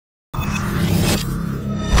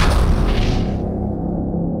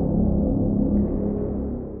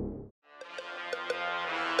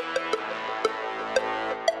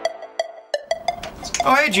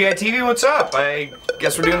Oh hey GI TV, what's up? I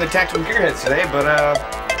guess we're doing the tactical gearheads today, but why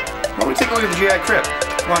don't we take a look at the GI Crib?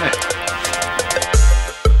 Come on in.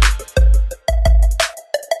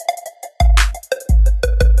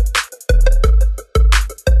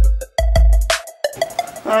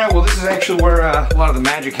 Alright, well this is actually where a lot of the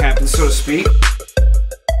magic happens, so to speak.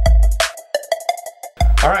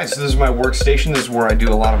 Alright, so this is my workstation. This is where I do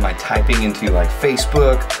a lot of my typing into like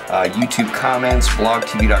Facebook, YouTube comments,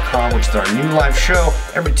 blogtv.com, which is our new live show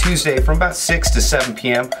every Tuesday from about 6 to 7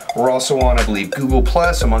 p.m. We're also on, I believe, Google+,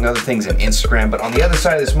 among other things, and Instagram. But on the other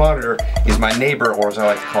side of this monitor is my neighbor, or as I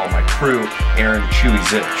like to call my crew, Aaron Chewy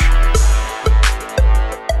Zitch.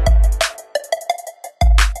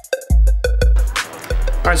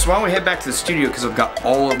 Alright, so why don't we head back to the studio because I've got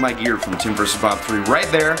all of my gear from Tim vs. Bob 3 right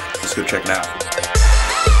there. Let's go check it out.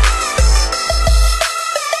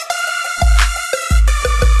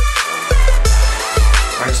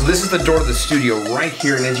 Alright, so this is the door to the studio right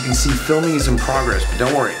here, and as you can see, filming is in progress, but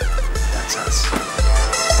don't worry, that's us.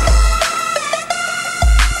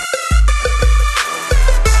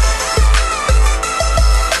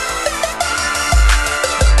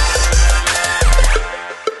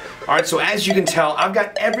 Alright, so as you can tell, I've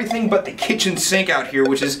got everything but the kitchen sink out here,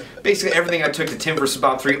 which is basically everything I took to Tim vs.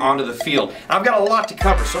 Bob 3 onto the field. And I've got a lot to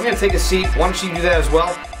cover, so I'm going to take a seat. Why don't you do that as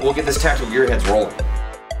well, and we'll get this tactical gearheads rolling.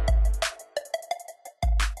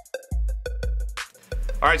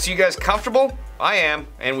 Alright, so you guys comfortable? I am,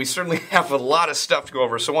 and we certainly have a lot of stuff to go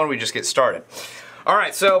over, so why don't we just get started.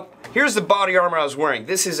 Alright, so here's the body armor I was wearing.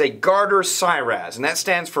 This is a Garter CIRAS, and that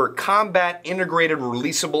stands for Combat Integrated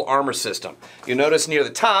Releasable Armor System. You'll notice near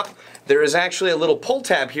the top, there is actually a little pull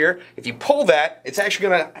tab here. If you pull that, it's actually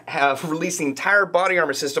going to release the entire body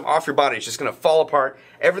armor system off your body. It's just going to fall apart.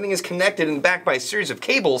 Everything is connected and backed by a series of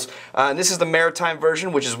cables. And this is the maritime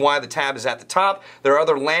version, which is why the tab is at the top. There are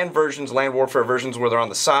other land versions, land warfare versions, where they're on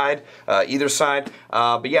the side, either side.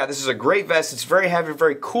 But yeah, this is a great vest. It's very heavy,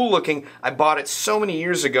 very cool looking. I bought it so many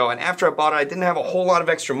years ago, and after I bought it, I didn't have a whole lot of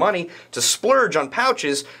extra money to splurge on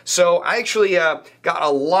pouches. So I actually got a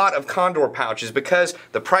lot of Condor pouches because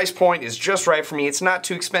the price point is just right for me. It's not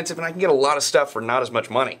too expensive, and I can get a lot of stuff for not as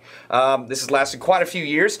much money. This has lasted quite a few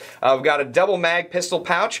years. I've got a double mag pistol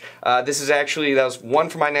pouch. This is actually, that was one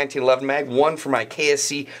for my 1911 mag, one for my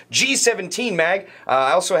KSC G17 mag.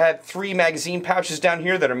 I also had 3 magazine pouches down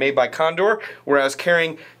here that are made by Condor, where I was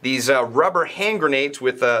carrying these rubber hand grenades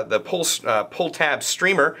with the pull tab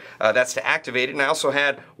streamer. That's to activate it. And I also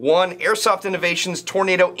had one Airsoft Innovations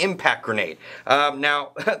Tornado Impact Grenade.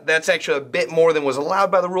 Now, that's actually a bit more than was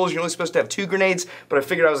allowed by the rules. You're only supposed to have 2 grenades, but I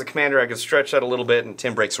figured I was the commander, I could stretch that a little bit, and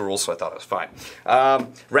Tim breaks the rules, so I thought it was fine.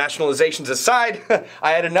 Rationalizations aside,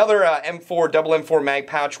 I had another double M4 mag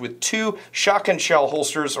pouch with 2 shotgun shell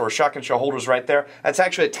holsters, or shotgun shell holders right there. That's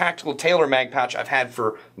actually a tactical Taylor mag pouch I've had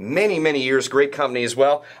for many, many years. Great company as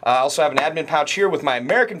well. I also have an admin pouch here with my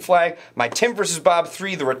American flag, my Tim vs. Bob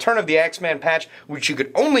 3, the Return of the Axeman patch, which you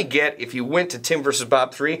could only get if you went to Tim vs.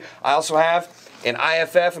 Bob 3. I also have an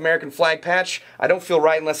IFF American flag patch. I don't feel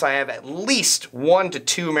right unless I have at least 1 to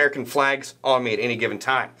 2 American flags on me at any given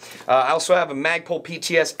time. I also have a Magpul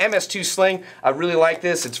PTS MS2 sling. I really like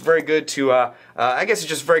this. It's very good to, I guess it's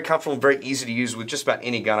just very comfortable and very easy to use with just about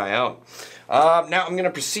any gun I own. Now I'm going to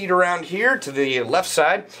proceed around here to the left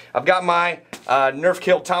side. I've got my Nerf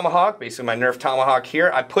Kill Tomahawk, basically my Nerf Tomahawk here.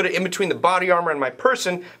 I put it in between the body armor and my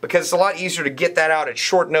person because it's a lot easier to get that out at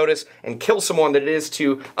short notice and kill someone than it is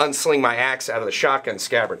to unsling my axe out of the shotgun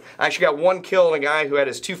scabbard. I actually got 1 kill on a guy who had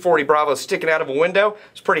his 240 Bravo sticking out of a window. I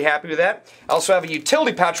was pretty happy with that. I also have a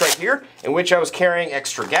utility pouch right here in which I was carrying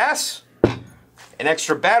extra gas, an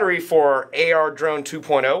extra battery for AR Drone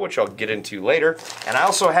 2.0, which I'll get into later, and I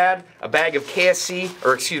also had a bag of KWA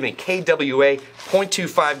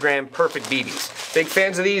 0.25 gram perfect BBs. Big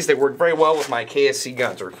fans of these. They work very well with my KSC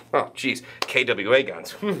guns, or, oh geez, KWA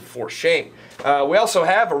guns, for shame. We also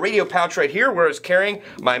have a radio pouch right here where I was carrying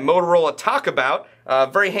my Motorola Talkabout.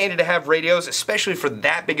 Very handy to have radios, especially for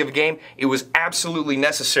that big of a game. It was absolutely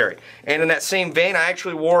necessary. And in that same vein, I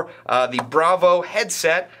actually wore the Bravo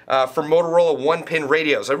headset for Motorola 1-pin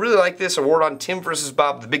radios. I really like this. I wore it on Tim vs.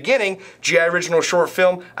 Bob at the beginning, GI original short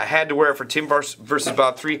film. I had to wear it for Tim vs.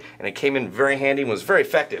 Bob 3, and it came in very handy and was very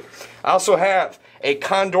effective. I also have a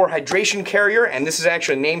Condor hydration carrier, and this is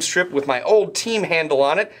actually a name strip with my old team handle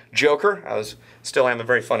on it, Joker. Still am a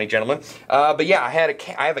very funny gentleman. But yeah, I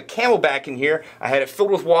have a Camelback in here. I had it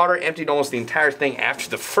filled with water, emptied almost the entire thing after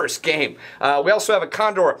the first game. We also have a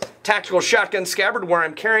Condor tactical shotgun scabbard where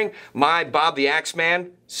I'm carrying my Bob the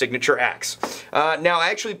Axeman signature axe. Now I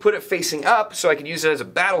actually put it facing up so I could use it as a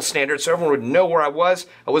battle standard so everyone would know where I was.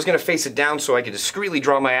 I was going to face it down so I could discreetly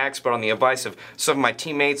draw my axe, but on the advice of some of my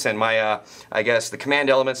teammates and my, I guess, the command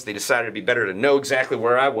elements, they decided it'd be better to know exactly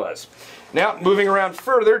where I was. Now, moving around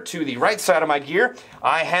further to the right side of my gear,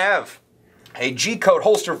 I have a G-code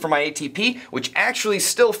holster for my ATP, which actually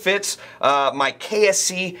still fits my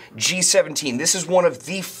KSC G17. This is one of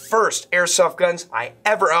the first airsoft guns I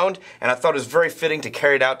ever owned, and I thought it was very fitting to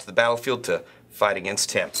carry it out to the battlefield to fight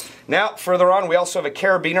against him. Now, further on, we also have a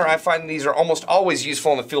carabiner. I find these are almost always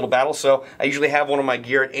useful in the field of battle, so I usually have one on my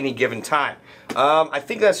gear at any given time. I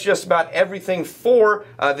think that's just about everything for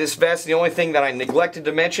this vest. The only thing that I neglected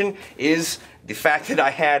to mention is the fact that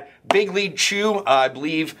I had Big Lead Chew, I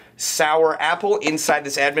believe sour apple, inside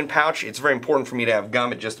this admin pouch. It's very important for me to have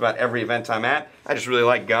gum at just about every event I'm at. I just really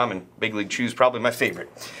like gum, and Big League Chew is probably my favorite.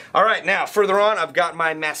 All right, now further on, I've got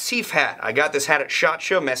my Massif hat. I got this hat at SHOT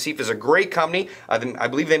Show. Massif is a great company. I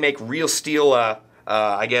believe they make real steel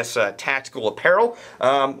I guess, tactical apparel.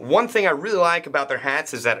 One thing I really like about their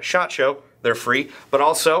hats is that at SHOT Show, they're free, but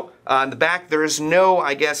also in the back there is no,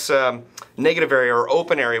 I guess, negative area or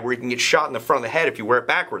open area where you can get shot in the front of the head if you wear it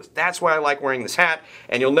backwards. That's why I like wearing this hat,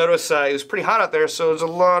 and you'll notice it was pretty hot out there, so there's a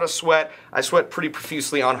lot of sweat. I sweat pretty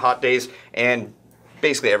profusely on hot days, and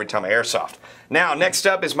basically every time I airsoft. Now, next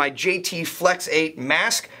up is my JT Flex 8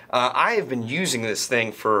 mask. I have been using this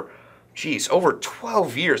thing for, geez, over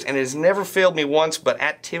 12 years, and it has never failed me once, but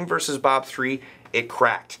at Tim vs. Bob 3, it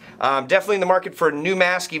cracked. Definitely in the market for a new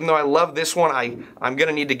mask. Even though I love this one, I'm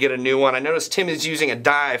gonna need to get a new one. I noticed Tim is using a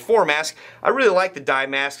Dye 4 mask. I really like the Dye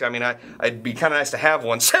mask. I mean, it'd be kind of nice to have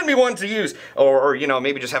one. Send me one to use, or you know,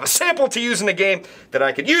 maybe just have a sample to use in a game that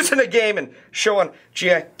I could use in a game and show on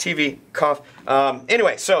GI TV. Cough.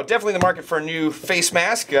 Anyway, so definitely in the market for a new face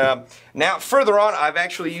mask. Now, further on, I'm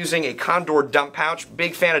actually using a Condor dump pouch.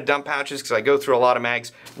 Big fan of dump pouches because I go through a lot of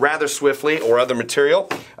mags rather swiftly, or other material.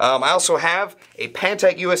 I also have a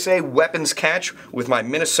Pantech USA weapons catch with my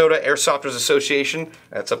Minnesota Airsofters Association.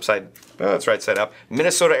 That's that's right side up.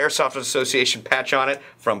 Minnesota Airsofters Association patch on it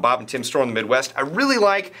from Bob and Tim's store in the Midwest. I really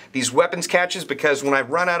like these weapons catches because when I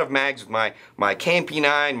run out of mags with my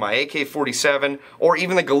KMP9, my AK-47, or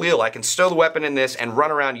even the Galil, I can stow the weapon in this and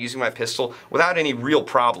run around using my pistol without any real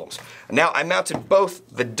problems. Now, I mounted both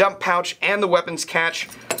the dump pouch and the weapons catch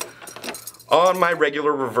on my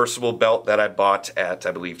regular reversible belt that I bought at,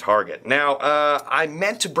 I believe, Target. Now, I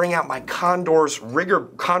meant to bring out my Condor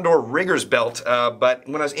Riggers belt, but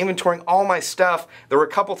when I was inventorying all my stuff, there were a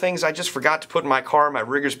couple things I just forgot to put in my car. My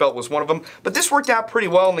Riggers belt was one of them, but this worked out pretty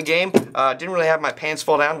well in the game. Didn't really have my pants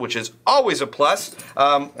fall down, which is always a plus.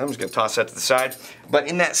 I'm just gonna toss that to the side. But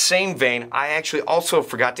in that same vein, I actually also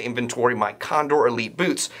forgot to inventory my Condor Elite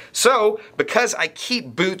boots. So, because I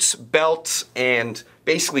keep boots, belts, and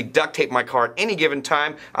basically duct tape my car at any given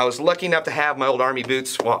time, I was lucky enough to have my old Army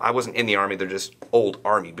boots. Well, I wasn't in the Army, they're just old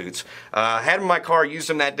Army boots. Had them in my car, used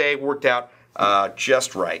them that day, worked out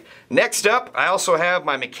just right. Next up, I also have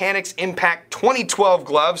my Mechanics Impact 2012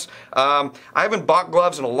 gloves. I haven't bought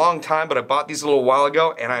gloves in a long time, but I bought these a little while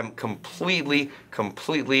ago, and I'm completely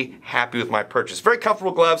happy with my purchase. Very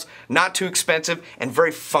comfortable gloves, not too expensive, and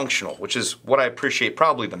very functional, which is what I appreciate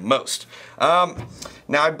probably the most. Now,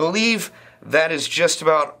 I believe that is just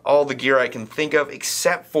about all the gear I can think of,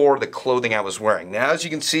 except for the clothing I was wearing. Now, as you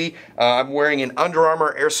can see, I'm wearing an Under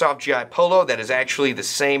Armour Airsoft GI polo. That is actually the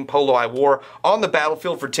same polo I wore on the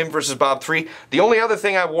battlefield for Tim vs. Bob 3. The only other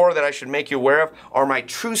thing I wore that I should make you aware of are my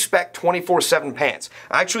True Spec 24/7 pants.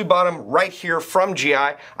 I actually bought them right here from GI.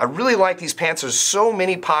 I really like these pants. There's so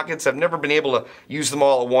many pockets. I've never been able to use them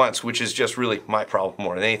all at once, which is just really my problem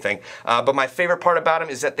more than anything. But my favorite part about them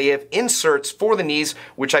is that they have inserts for the knees,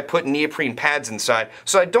 which I put neoprene pads inside,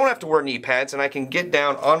 so I don't have to wear knee pads, and I can get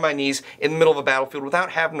down on my knees in the middle of a battlefield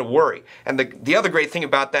without having to worry. And the other great thing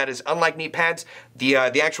about that is, unlike knee pads, the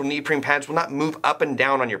actual neoprene pads will not move up and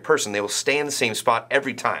down on your person. They will stay in the same spot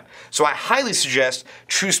every time. So I highly suggest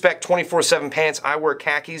True Spec 24/7 pants. I wear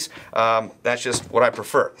khakis. That's just what I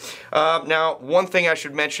prefer. Now, one thing I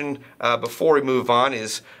should mention before we move on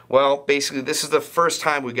is, well, basically this is the first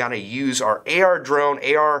time we got to use our AR drone,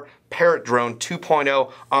 AR Parrot Drone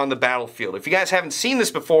 2.0 on the battlefield. If you guys haven't seen this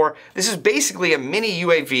before, this is basically a mini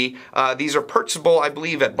UAV. These are purchasable, I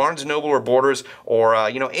believe, at Barnes & Noble or Borders, or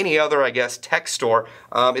you know, any other, I guess, tech store.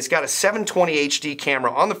 It's got a 720 HD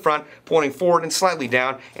camera on the front, pointing forward and slightly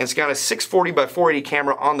down, and it's got a 640 by 480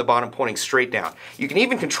 camera on the bottom, pointing straight down. You can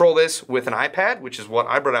even control this with an iPad, which is what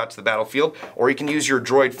I brought out to the battlefield, or you can use your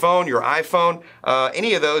Droid phone, your iPhone,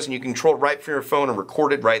 any of those, and you can control it right from your phone and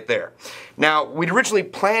record it right there. Now, we'd originally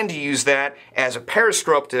planned to use that as a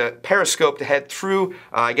periscope to head through,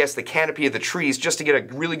 I guess, the canopy of the trees just to get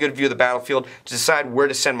a really good view of the battlefield to decide where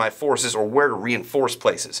to send my forces or where to reinforce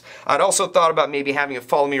places. I'd also thought about maybe having it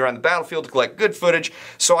follow me around the battlefield to collect good footage,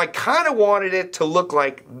 so I kind of wanted it to look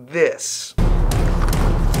like this.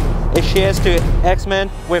 HCS to X-Men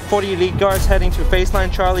with 40 elite guards heading to baseline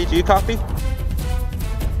Charlie. Do you copy?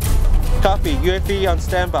 Copy. UAV on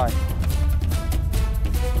standby.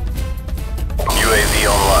 UAV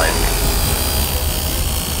online.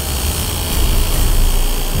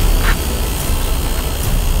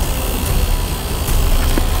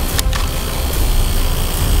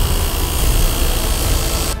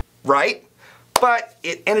 Right? But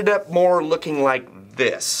it ended up more looking like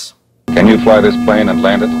this. Can you fly this plane and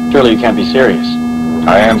land it? Surely you can't be serious.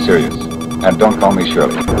 I am serious. And don't call me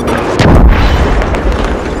Shirley.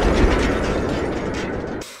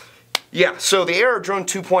 Yeah, so the Aerodrone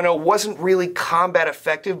 2.0 wasn't really combat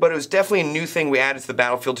effective, but it was definitely a new thing we added to the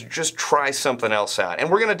battlefield to just try something else out.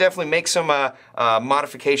 And we're going to definitely make some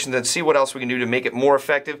modifications and see what else we can do to make it more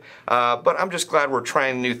effective. But I'm just glad we're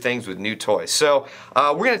trying new things with new toys. So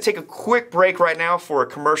we're going to take a quick break right now for a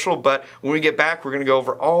commercial, but when we get back, we're going to go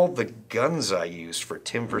over all the guns I used for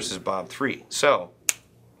Tim vs. Bob 3. So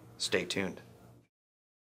stay tuned.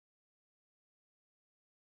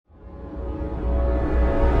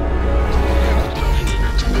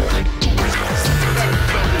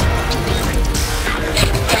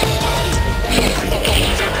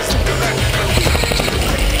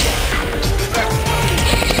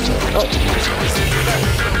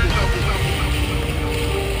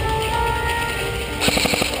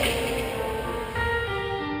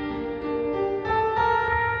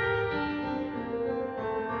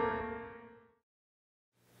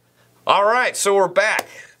 Alright, so we're back.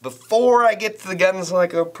 Before I get to the guns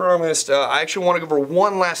like I promised, I actually want to go over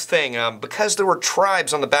one last thing. Because there were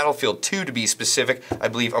tribes on the battlefield, 2 to be specific, I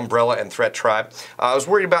believe Umbrella and Threat Tribe, I was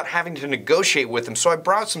worried about having to negotiate with them, so I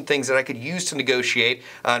brought some things that I could use to negotiate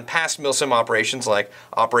in past MilSim operations like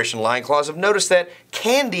Operation Lion Claws. I've noticed that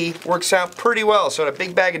candy works out pretty well. So I had a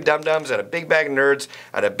big bag of Dum-Dums, I had a big bag of Nerds,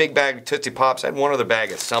 I had a big bag of Tootsie Pops, I had one other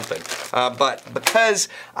bag of something. But because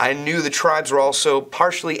I knew the tribes were also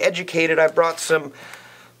partially educated, I brought some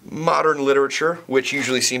modern literature, which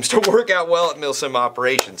usually seems to work out well at MilSim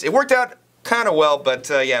operations. It worked out kind of well, but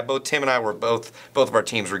yeah, both Tim and I were both of our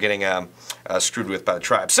teams were getting screwed with by the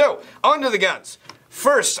tribe. So, on to the guns.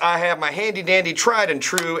 First, I have my handy dandy, tried and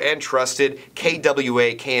true and trusted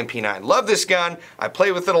KWA KMP9. Love this gun. I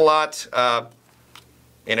play with it a lot.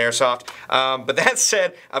 In Airsoft. But that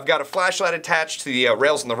said, I've got a flashlight attached to the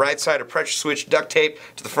rails on the right side, a pressure switch duct tape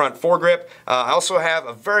to the front foregrip. I also have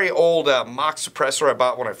a very old mock suppressor I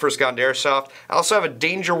bought when I first got into Airsoft. I also have a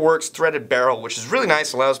DangerWorks threaded barrel, which is really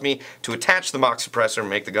nice, allows me to attach the mock suppressor and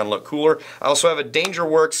make the gun look cooler. I also have a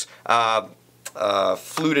DangerWorks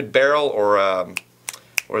fluted barrel,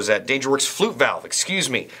 or is that DangerWorks flute valve, excuse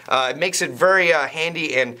me. It makes it very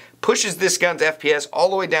handy and pushes this gun's FPS all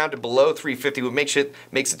the way down to below 350, which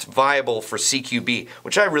makes it viable for CQB,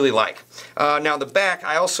 which I really like. Now in the back,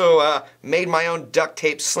 I also made my own duct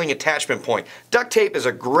tape sling attachment point. Duct tape is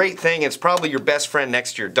a great thing. It's probably your best friend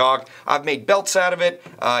next to your dog. I've made belts out of it.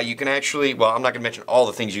 You can actually, well, I'm not going to mention all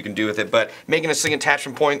the things you can do with it, but making a sling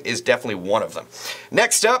attachment point is definitely one of them.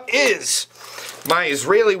 Next up is my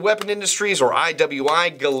Israeli Weapon Industries, or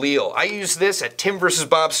IWI, Galil. I use this at Tim vs.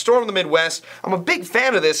 Bob Storm of the Midwest. I'm a big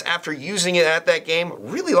fan of this after using it at that game.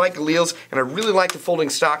 Really like Galil's, and I really like the folding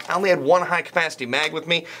stock. I only had one high capacity mag with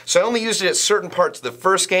me, so I only used it at certain parts of the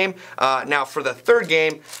first game. Now for the third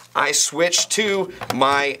game, I switched to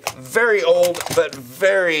my very old, but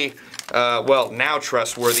very well, now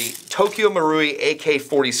trustworthy Tokyo Marui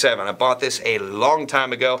AK-47. I bought this a long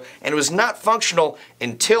time ago, and it was not functional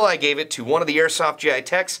until I gave it to one of the Airsoft GI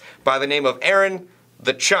techs by the name of Aaron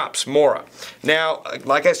the Chops Mora. Now,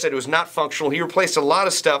 like I said, it was not functional. He replaced a lot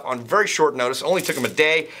of stuff on very short notice. Only took him a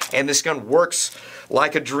day, and this gun works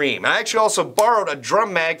like a dream. I actually also borrowed a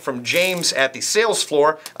drum mag from James at the sales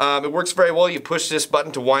floor. It works very well. You push this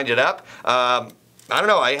button to wind it up. I don't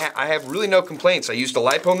know, I have really no complaints. I used a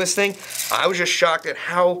LiPo on this thing. I was just shocked at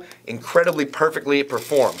how incredibly perfectly it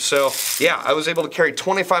performed. So yeah, I was able to carry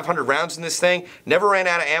 2,500 rounds in this thing. Never ran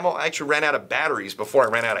out of ammo. I actually ran out of batteries before I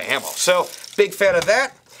ran out of ammo. So big fan of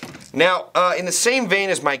that. Now, in the same vein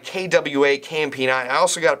as my KWA KMP9, I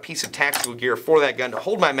also got a piece of tactical gear for that gun to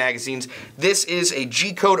hold my magazines. this is a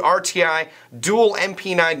G-Code RTI dual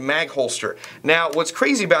MP9 mag holster. Now, what's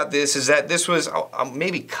crazy about this is that this was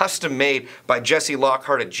maybe custom made by Jesse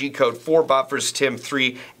Lockhart at G-Code for Bob vs. Tim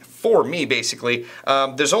 3 for me, basically.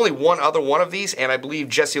 There's only one other one of these, and I believe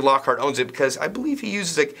Jesse Lockhart owns it because I believe he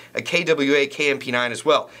uses a KWA KMP9 as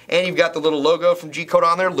well. And you've got the little logo from G-Code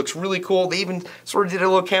on there. Looks really cool. They even sort of did a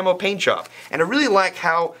little camo paint job. And I really like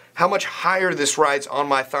how much higher this rides on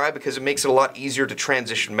my thigh because it makes it a lot easier to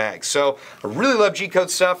transition mags. So I really love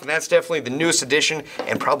G-Code stuff, and that's definitely the newest edition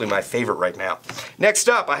and probably my favorite right now. Next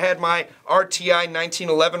up, I had my RTI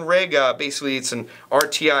 1911 rig. Basically, it's an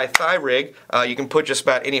RTI thigh rig. You can put just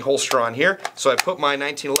about any holster on here. So I put my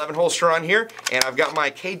 1911 holster on here, and I've got my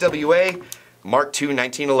KWA Mark II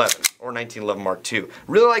 1911, or 1911 Mark II.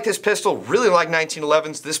 Really like this pistol, really like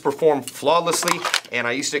 1911s. This performed flawlessly, and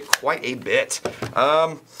I used it quite a bit.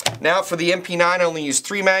 Now for the MP9, I only used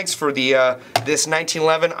 3 mags. For the this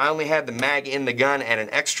 1911, I only had the mag in the gun and an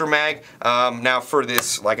extra mag. Now for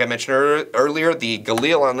this, like I mentioned earlier, the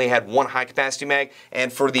Galil, I only had 1 high-capacity mag,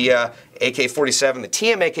 and for the AK-47, the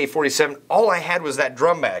TM AK-47, all I had was that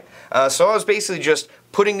drum mag. So I was basically just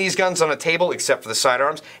putting these guns on a table, except for the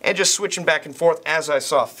sidearms, and just switching back and forth as I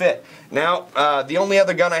saw fit. Now, the only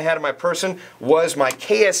other gun I had in my person was my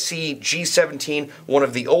KSC G17, one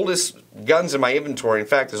of the oldest guns in my inventory. In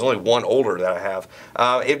fact, there's only one older that I have.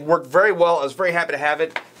 It worked very well. I was very happy to have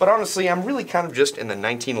it, but honestly, I'm really kind of just in the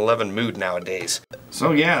 1911 mood nowadays.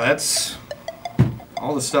 So yeah, that's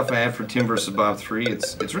all the stuff I had for Tim vs. Bob 3.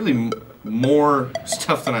 It's really more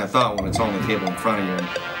stuff than I thought when it's on the table in front of you. And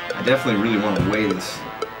I definitely really want to weigh this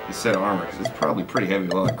set of armor because it's probably pretty heavy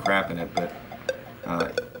with all that crap in it. But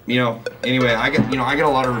you know, anyway, I got a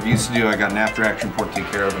lot of reviews to do. I got an after-action report to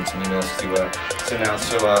take care of and some emails to send out.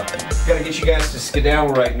 So gotta get you guys to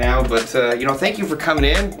skedaddle right now. But you know, thank you for coming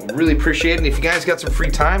in. Really appreciate it. And if you guys got some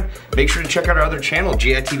free time, make sure to check out our other channel,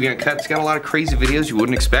 GITV Uncut. It's got a lot of crazy videos you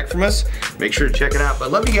wouldn't expect from us. Make sure to check it out.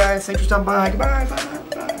 But love you guys. Thanks for stopping by. Goodbye. Bye.